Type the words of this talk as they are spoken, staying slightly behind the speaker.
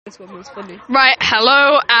This one was funny. Right,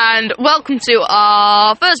 hello, and welcome to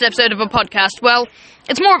our first episode of a podcast. Well,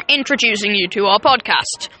 it's more of introducing you to our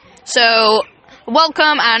podcast. So,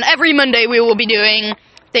 welcome, and every Monday we will be doing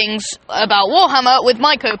things about Warhammer with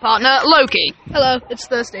my co-partner, Loki. Hello, it's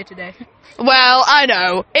Thursday today. Well, I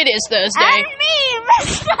know, it is Thursday.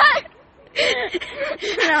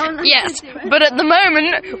 And me, Yes, but at the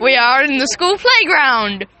moment, we are in the school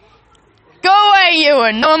playground. Go away,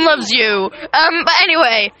 Ewan, no one loves you. But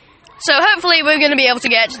anyway, so hopefully we're going to be able to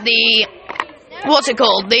get the,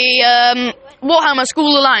 the Warhammer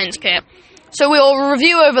School Alliance kit. So we'll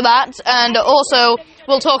review over that, and also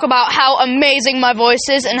we'll talk about how amazing my voice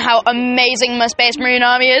is and how amazing my Space Marine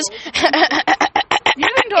army is. You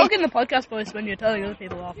don't talk in the podcast voice when you're telling other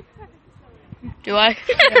people off. Do I?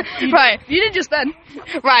 Yeah, Right. You did just then.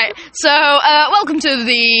 Right, so welcome to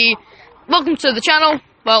the channel.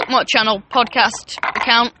 Well, not channel, podcast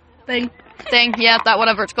account thing, yeah, that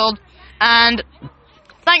whatever it's called. And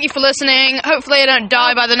thank you for listening. Hopefully I don't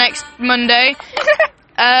die by the next Monday.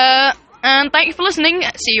 And thank you for listening.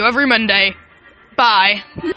 See you every Monday. Bye.